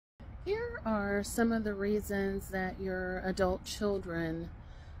Here are some of the reasons that your adult children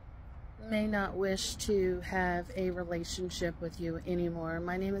may not wish to have a relationship with you anymore.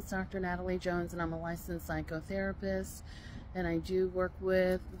 My name is Dr. Natalie Jones, and I'm a licensed psychotherapist, and I do work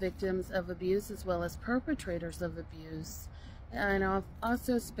with victims of abuse as well as perpetrators of abuse. And I've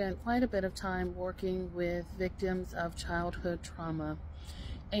also spent quite a bit of time working with victims of childhood trauma.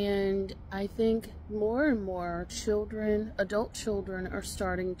 And I think more and more children, adult children, are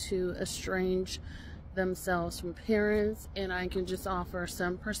starting to estrange themselves from parents, and I can just offer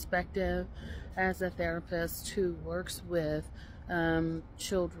some perspective as a therapist who works with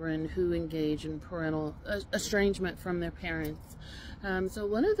children who engage in parental estrangement from their parents. So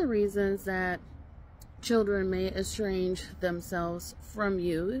one of the reasons that children may estrange themselves from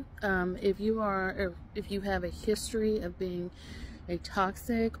you, if you have a history of being a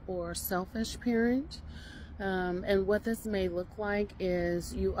toxic or selfish parent, and what this may look like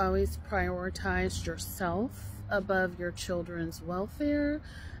is you always prioritized yourself above your children's welfare.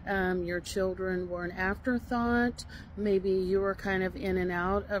 Your children were an afterthought. Maybe you were kind of in and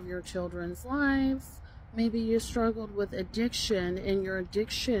out of your children's lives. Maybe you struggled with addiction, and your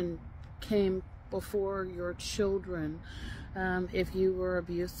addiction came before your children. If you were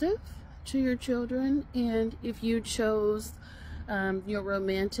abusive to your children, and if you chose your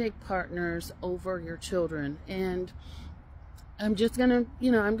romantic partners over your children. And I'm just gonna,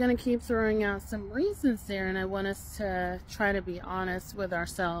 I'm gonna keep throwing out some reasons there, and I want us to try to be honest with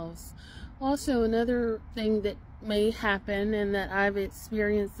ourselves. Also, another thing that may happen, and that I've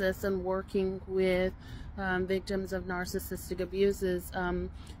experienced this in working with victims of narcissistic abuse, is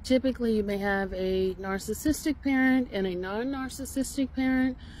typically you may have a narcissistic parent and a non-narcissistic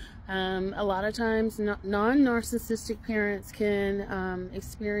parent. A lot of times non-narcissistic parents can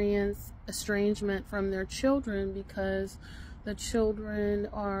experience estrangement from their children because the children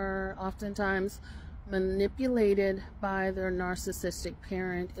are oftentimes manipulated by their narcissistic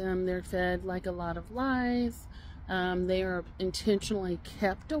parent. They're fed like a lot of lies. They are intentionally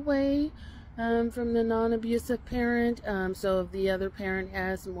kept away from the non-abusive parent. So if the other parent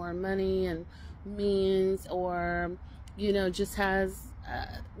has more money and means, or just has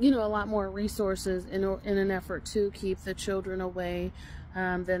a lot more resources in an effort to keep the children away,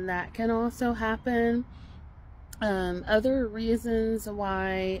 then that can also happen. Other reasons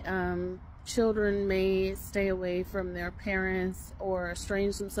why children may stay away from their parents or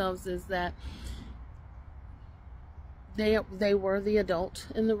estrange themselves is that they were the adult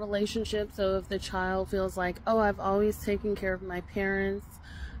in the relationship. So if the child feels like, oh, I've always taken care of my parents,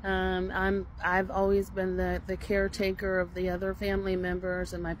 I've always been the caretaker of the other family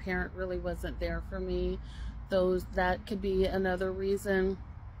members, and my parent really wasn't there for me, that could be another reason.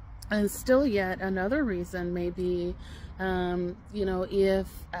 And still yet another reason may be,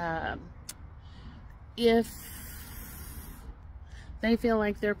 if they feel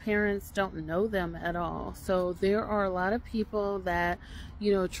like their parents don't know them at all. So there are a lot of people that,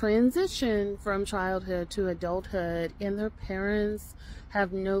 transition from childhood to adulthood, and their parents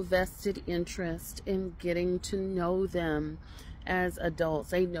have no vested interest in getting to know them as adults.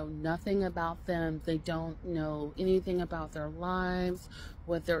 They know nothing about them. They don't know anything about their lives,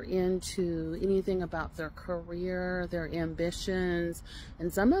 what they're into, anything about their career, their ambitions,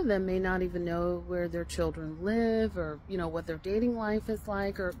 and some of them may not even know where their children live, or what their dating life is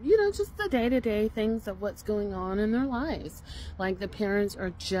like, or just the day-to-day things of what's going on in their lives. Like, the parents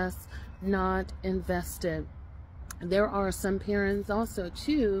are just not invested. There are some parents also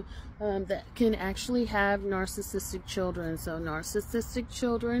too that can actually have narcissistic children. So narcissistic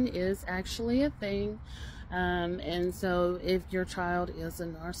children is actually a thing. And so if your child is a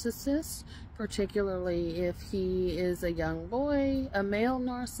narcissist, particularly if he is a young boy, a male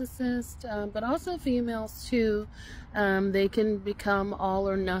narcissist, but also females too, they can become all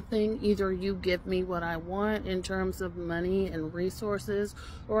or nothing. Either you give me what I want in terms of money and resources,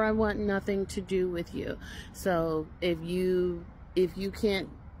 or I want nothing to do with you. So if you can't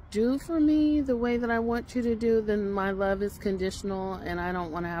do for me the way that I want you to do, then my love is conditional, and I don't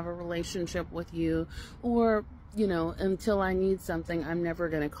want to have a relationship with you. Or, until I need something, I'm never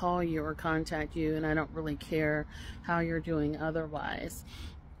going to call you or contact you, and I don't really care how you're doing otherwise.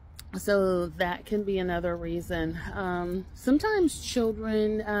 So that can be another reason. Sometimes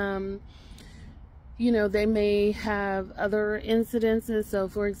children, they may have other incidences. So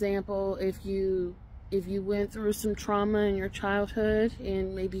for example, if you went through some trauma in your childhood,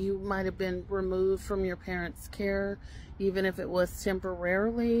 and maybe you might have been removed from your parents' care, even if it was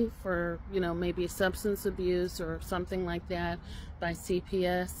temporarily for, maybe substance abuse or something like that by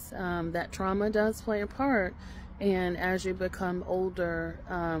CPS, that trauma does play a part And as you become older,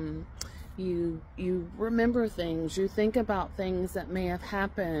 you remember things, you think about things that may have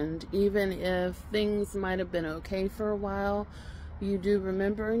happened, even if things might have been okay for a while. You do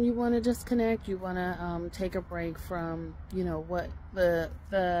remember, and you want to disconnect. You want to take a break from, you know, what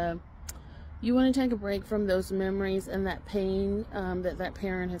you want to take a break from those memories and that pain that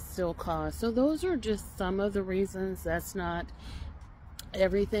parent has still caused. So those are just some of the reasons. That's not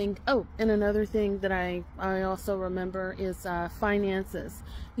everything. Oh, and another thing that I also remember is finances.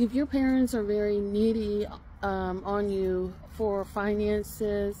 If your parents are very needy on you for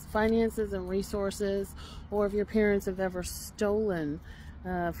finances and resources, or if your parents have ever stolen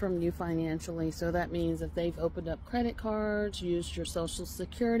from you financially, so that means if they've opened up credit cards, used your social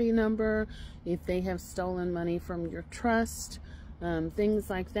security number, if they have stolen money from your trust, things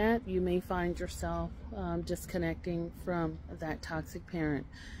like that, you may find yourself disconnecting from that toxic parent.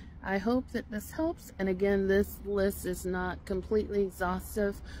 I hope that this helps. And again, this list is not completely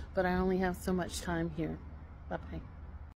exhaustive, but I only have so much time here. Bye-bye.